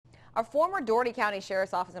A former Dougherty County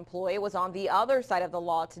Sheriff's Office employee was on the other side of the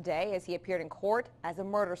law today as he appeared in court as a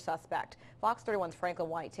murder suspect. Fox 31's Franklin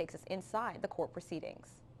White takes us inside the court proceedings.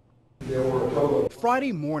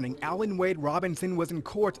 Friday morning, Alan Wade Robinson was in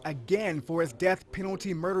court again for his death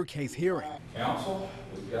penalty murder case hearing. Counsel,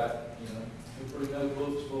 we've got, two pretty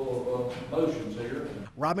notebooks full of motions here.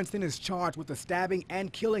 Robinson is charged with the stabbing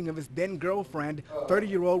and killing of his then-girlfriend,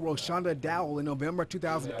 30-year-old Roshonda Dowell, in November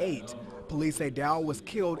 2008. Police say Dowell was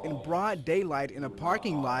killed in broad daylight in a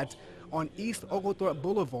parking lot on East Oglethorpe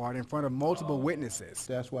Boulevard in front of multiple witnesses.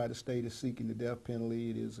 That's why the state is seeking the death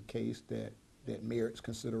penalty. It is a case that merits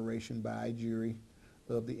consideration by a jury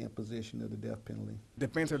of the imposition of the death penalty.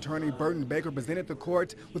 Defense attorney Burton Baker presented the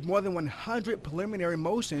court with more than 100 preliminary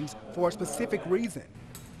motions for a specific reason.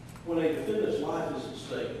 When a defendant's life is at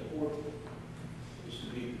stake, the court is to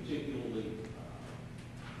be particularly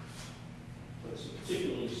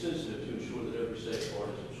sensitive to ensure that every safeguard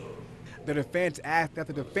is observed. The defense asked that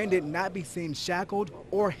the defendant not be seen shackled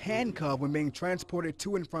or handcuffed when being transported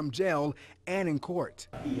to and from jail and in court.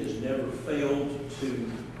 He has never failed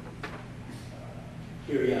to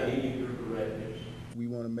carry out any of your directives. We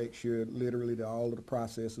want to make sure literally that all of the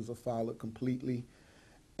processes are followed completely,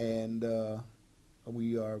 and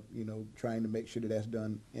we are, trying to make sure that that's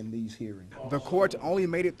done in these hearings. The court only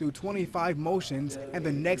made it through 25 motions, and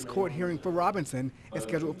the next court hearing for Robinson is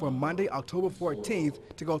scheduled for Monday, October 14th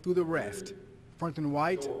to go through the rest. Franklin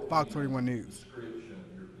White, Fox 31 News.